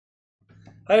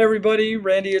Hi everybody,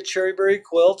 Randy at Cherryberry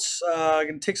Quilts. I'm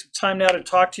going to take some time now to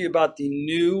talk to you about the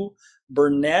new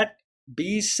Bernette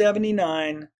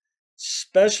B79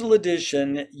 Special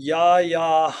Edition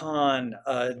Yaya Han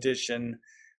edition.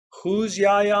 Who's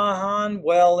Yaya Han?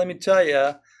 Well, let me tell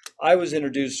you, I was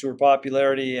introduced to her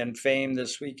popularity and fame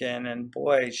this weekend, and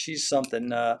boy, she's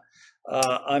something.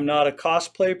 I'm not a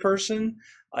cosplay person.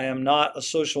 I am not a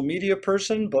social media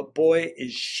person, but boy,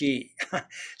 is she.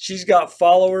 She's got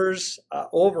followers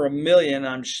over 1 million.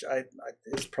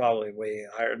 It's probably way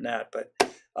higher than that, but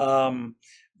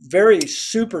very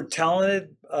super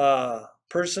talented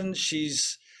person.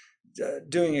 She's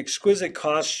doing exquisite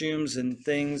costumes and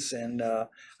things. And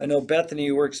I know Bethany,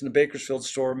 who works in the Bakersfield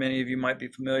store, many of you might be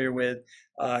familiar with,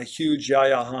 a huge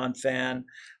Yaya Han fan.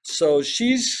 So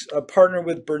she's a partner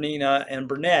with Bernina and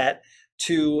Bernette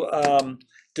to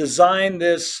design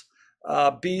this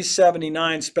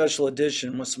B79 special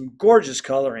edition with some gorgeous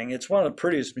coloring. It's one of the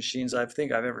prettiest machines I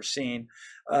think I've ever seen.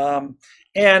 Um,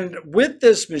 and with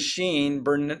this machine,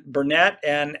 Bernette,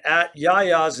 and at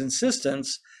Yaya's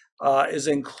insistence, is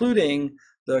including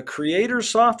the creator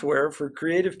software for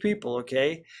creative people,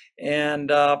 okay,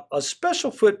 and a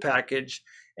special foot package.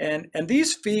 And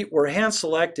these feet were hand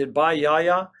selected by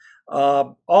Yaya,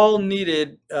 all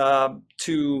needed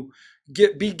to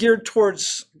be geared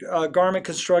towards garment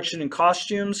construction and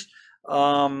costumes.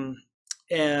 Um,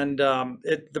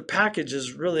 the package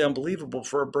is really unbelievable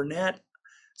for a Bernette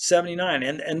 79.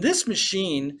 And this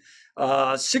machine,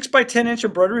 6 by 10 inch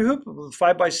embroidery hoop,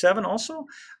 5 by 7 also.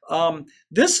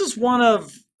 This is one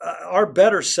of our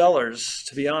better sellers,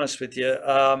 to be honest with you.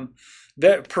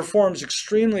 That performs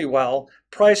extremely well.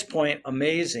 Price point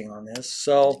amazing on this.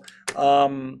 So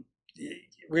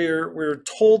we're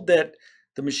told that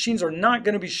the machines are not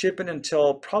going to be shipping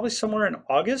until probably somewhere in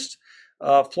August.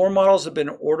 Floor models have been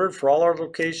ordered for all our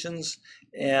locations,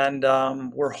 and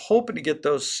we're hoping to get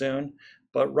those soon.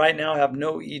 But right now I have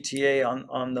no ETA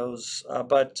on those.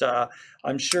 But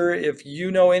I'm sure if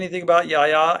you know anything about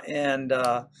Yaya and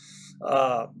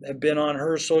have been on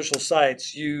her social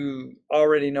sites, you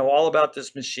already know all about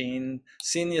this machine,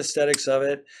 seen the aesthetics of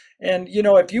it. And you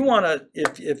know, if you want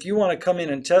to come in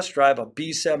and test drive a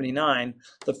B79,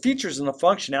 the features and the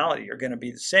functionality are going to be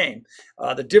the same.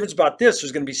 The difference about this,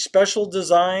 there's going to be special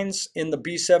designs in the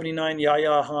B79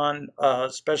 Yaya Han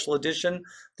special edition,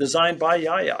 designed by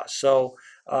Yaya. So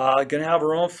going to have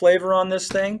her own flavor on this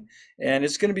thing, and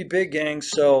it's going to be big, gang.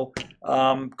 So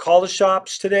call the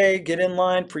shops today, get in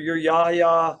line for your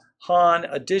Yaya Han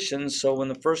editions, so when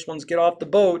the first ones get off the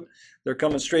boat, they're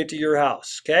coming straight to your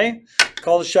house, okay?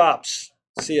 Call the shops.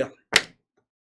 See ya.